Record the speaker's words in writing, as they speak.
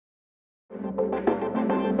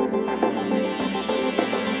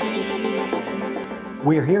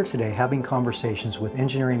We are here today having conversations with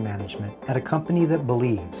engineering management at a company that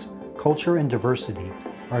believes culture and diversity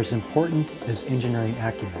are as important as engineering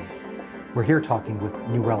acumen. We're here talking with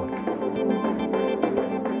New Relic.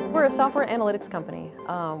 We're a software analytics company.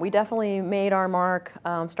 We definitely made our mark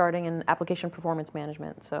starting in application performance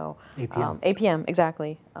management. So APM. APM,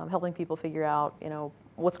 exactly. Helping people figure out,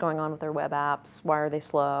 what's going on with their web apps, why are they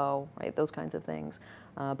slow, right? Those kinds of things.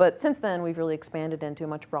 But since then, we've really expanded into a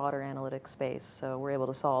much broader analytics space. So we're able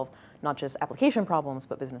to solve not just application problems,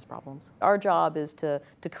 but business problems. Our job is to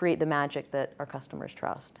create the magic that our customers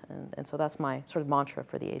trust. And so that's my sort of mantra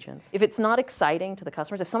for the agents. If it's not exciting to the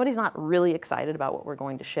customers, if somebody's not really excited about what we're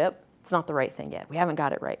going to ship, it's not the right thing yet. We haven't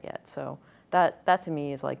got it right yet. So that to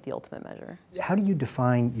me is like the ultimate measure. How do you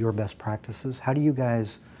define your best practices? How do you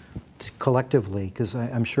guys collectively, because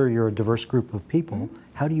I'm sure you're a diverse group of people,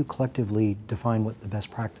 how do you collectively define what the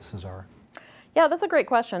best practices are? Yeah, that's a great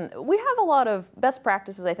question. We have a lot of best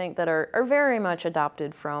practices, I think, that are very much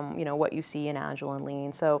adopted from what you see in Agile and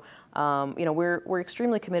Lean. So we're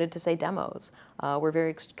extremely committed to, say, demos. We're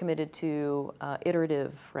very committed to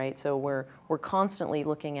iterative, right? So we're constantly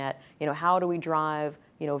looking at how do we drive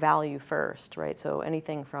value first, right? So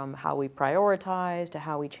anything from how we prioritize to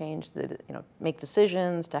how we change make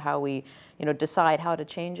decisions to how we decide how to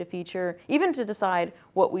change a feature, even to decide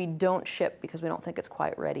what we don't ship because we don't think it's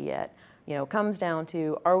quite ready yet. Comes down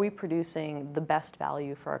to, are we producing the best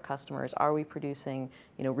value for our customers? Are we producing,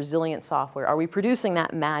 resilient software? Are we producing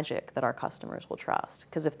that magic that our customers will trust?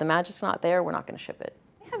 Because if the magic's not there, we're not going to ship it.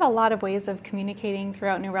 We have a lot of ways of communicating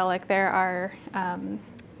throughout New Relic. There are,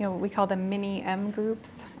 we call them mini M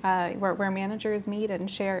groups, where managers meet and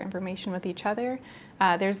share information with each other.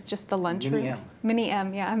 There's just the lunchroom. Mini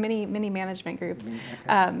M, yeah, mini management groups.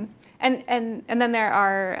 Okay. And then there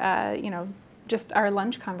are, just our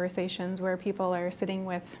lunch conversations where people are sitting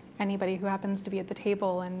with anybody who happens to be at the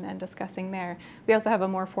table and discussing there. We also have a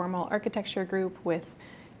more formal architecture group with,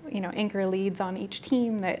 anchor leads on each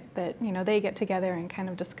team that they get together and kind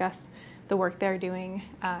of discuss the work they're doing.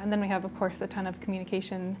 And then we have, of course, a ton of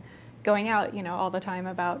communication going out, all the time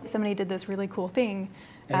about somebody did this really cool thing.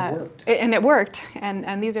 And it worked. And it worked.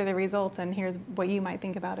 And these are the results, and here's what you might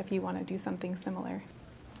think about if you want to do something similar.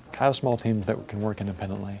 Have small teams that can work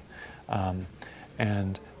independently.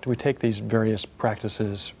 And we take these various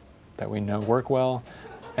practices that we know work well,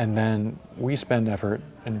 and then we spend effort,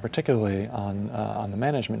 and particularly on the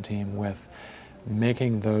management team, with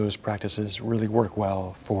making those practices really work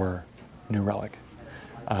well for New Relic.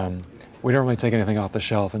 We don't really take anything off the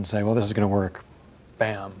shelf and say, well, this is going to work,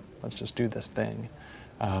 bam, let's just do this thing.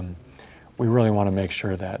 We really want to make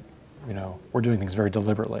sure that we're doing things very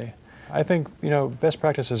deliberately. I think best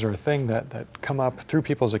practices are a thing that come up through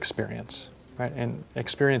people's experience, right? And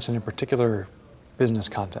experience in a particular business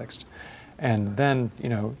context. And then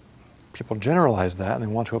people generalize that and they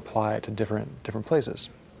want to apply it to different places.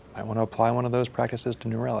 I want to apply one of those practices to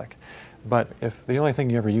New Relic. But if the only thing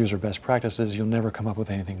you ever use are best practices, you'll never come up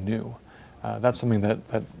with anything new. That's something that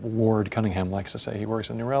Ward Cunningham likes to say. He works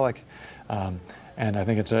at New Relic. And I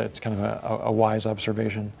think it's kind of a wise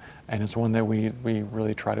observation, and it's one that we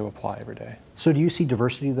really try to apply every day. So do you see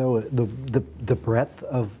diversity, though, the breadth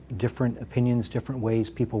of different opinions, different ways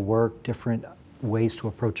people work, different ways to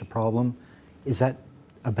approach a problem? Is that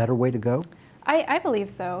a better way to go? I believe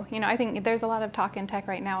so. I think there's a lot of talk in tech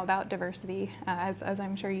right now about diversity, as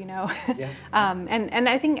I'm sure you know. Yeah. And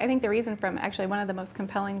I think the reason from actually one of the most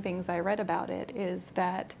compelling things I read about it is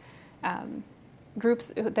that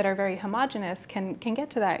groups that are very homogenous can get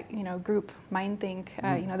to that group mindthink.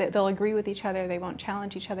 They'll agree with each other. They won't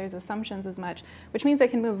challenge each other's assumptions as much, which means they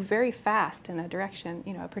can move very fast in a direction,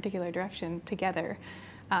 a particular direction together.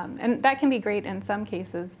 And that can be great in some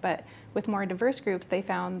cases, but with more diverse groups, they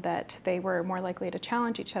found that they were more likely to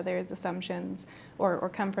challenge each other's assumptions or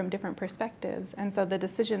come from different perspectives. And so the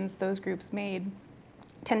decisions those groups made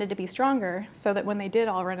tended to be stronger, so that when they did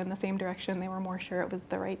all run in the same direction, they were more sure it was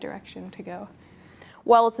the right direction to go.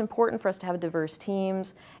 While it's important for us to have diverse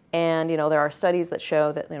teams, and there are studies that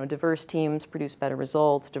show that diverse teams produce better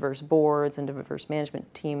results, diverse boards and diverse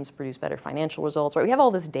management teams produce better financial results. Right? We have all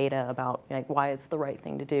this data about why it's the right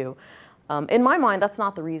thing to do. In my mind, that's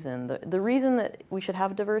not the reason. The reason that we should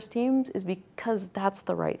have diverse teams is because that's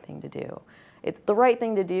the right thing to do. The right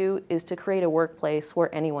thing to do is to create a workplace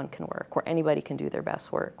where anyone can work, where anybody can do their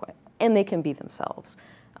best work, and they can be themselves.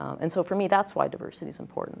 And so for me, that's why diversity is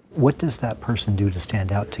important. What does that person do to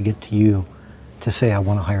stand out, to get to you, to say, I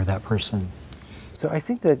want to hire that person? So I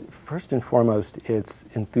think that first and foremost, it's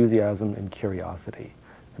enthusiasm and curiosity.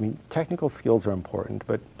 mean, technical skills are important,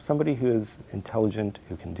 but somebody who is intelligent,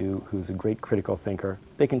 who's a great critical thinker,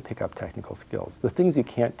 they can pick up technical skills. The things you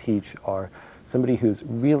can't teach are somebody who's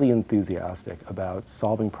really enthusiastic about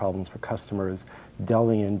solving problems for customers,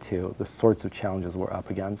 delving into the sorts of challenges we're up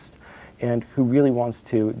against, and who really wants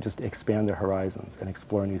to just expand their horizons and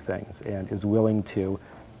explore new things, and is willing to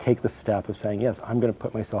take the step of saying, yes, I'm going to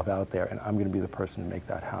put myself out there and I'm going to be the person to make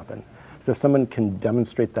that happen. So if someone can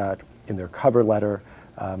demonstrate that in their cover letter,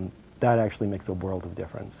 that actually makes a world of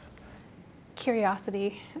difference.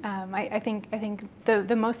 Curiosity. I think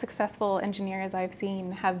the most successful engineers I've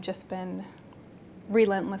seen have just been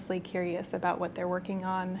relentlessly curious about what they're working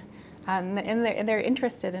on, and they're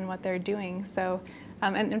interested in what they're doing. So,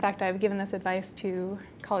 and in fact, I've given this advice to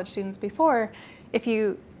college students before. If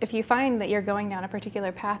you find that you're going down a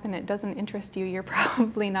particular path and it doesn't interest you, you're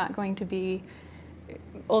probably not going to be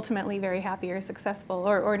ultimately very happy or successful,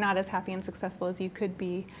 or not as happy and successful as you could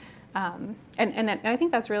be. And I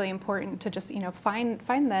think that's really important to just, find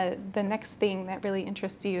the next thing that really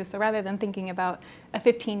interests you. So rather than thinking about a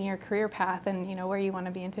 15-year career path and where you want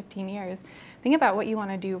to be in 15 years, think about what you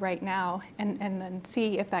want to do right now, and then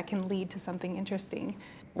see if that can lead to something interesting.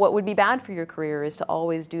 What would be bad for your career is to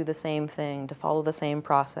always do the same thing, to follow the same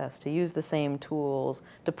process, to use the same tools,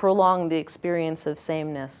 to prolong the experience of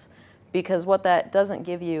sameness. Because what that doesn't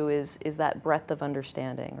give you is that breadth of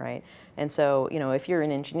understanding, right? And so, if you're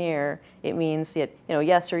an engineer, it means that,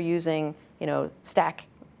 yes, you're using, stack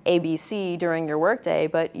ABC during your workday,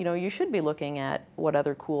 but, you should be looking at what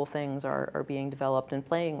other cool things are being developed and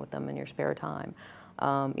playing with them in your spare time.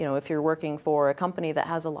 If you're working for a company that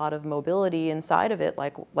has a lot of mobility inside of it,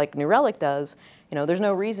 like New Relic does, there's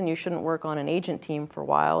no reason you shouldn't work on an agent team for a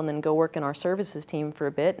while and then go work in our services team for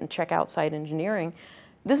a bit and check out site engineering.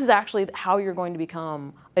 This is actually how you're going to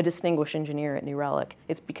become a distinguished engineer at New Relic.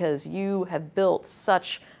 It's because you have built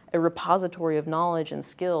such a repository of knowledge and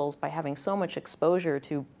skills by having so much exposure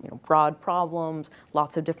to broad problems,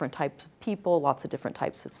 lots of different types of people, lots of different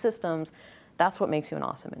types of systems. That's what makes you an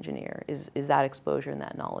awesome engineer, is that exposure and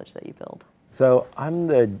that knowledge that you build. So I'm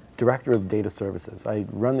the director of data services. I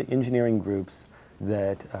run the engineering groups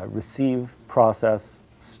that receive, process,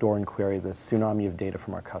 store, and query the tsunami of data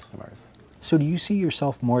from our customers. So do you see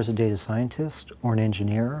yourself more as a data scientist or an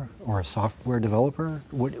engineer or a software developer?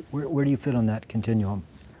 Where do you fit on that continuum?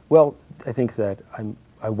 Well, I think that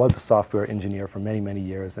I was a software engineer for many, many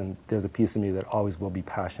years, and there's a piece of me that always will be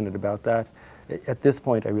passionate about that. At this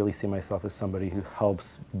point, I really see myself as somebody who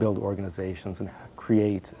helps build organizations and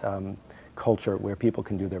create culture where people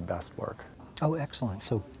can do their best work. Oh, excellent.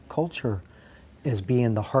 So culture is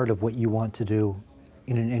being the heart of what you want to do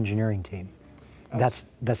in an engineering team. That's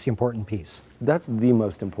the important piece. That's the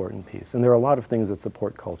most important piece. And there are a lot of things that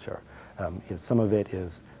support culture. Some of it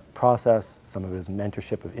is process, some of it is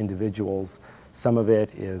mentorship of individuals, some of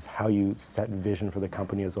it is how you set vision for the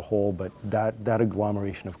company as a whole, but that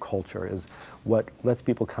agglomeration of culture is what lets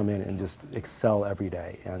people come in and just excel every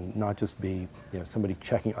day and not just be somebody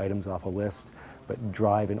checking items off a list, but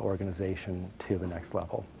drive an organization to the next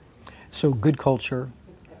level. So good culture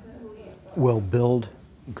will build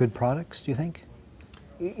good products, do you think?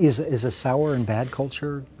 Is a sour and bad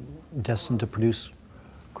culture destined to produce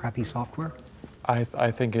crappy software? I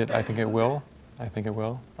think it will. I think it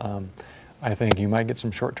will. I think you might get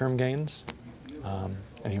some short-term gains,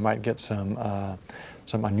 and you might get some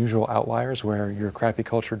unusual outliers where your crappy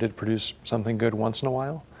culture did produce something good once in a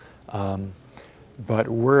while. But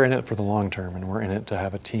we're in it for the long term, and we're in it to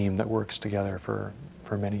have a team that works together for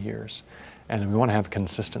many years, and we want to have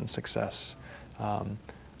consistent success.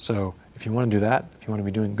 So if you want to do that, if you want to be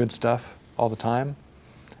doing good stuff all the time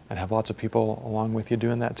and have lots of people along with you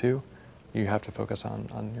doing that too, you have to focus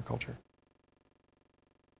on your culture.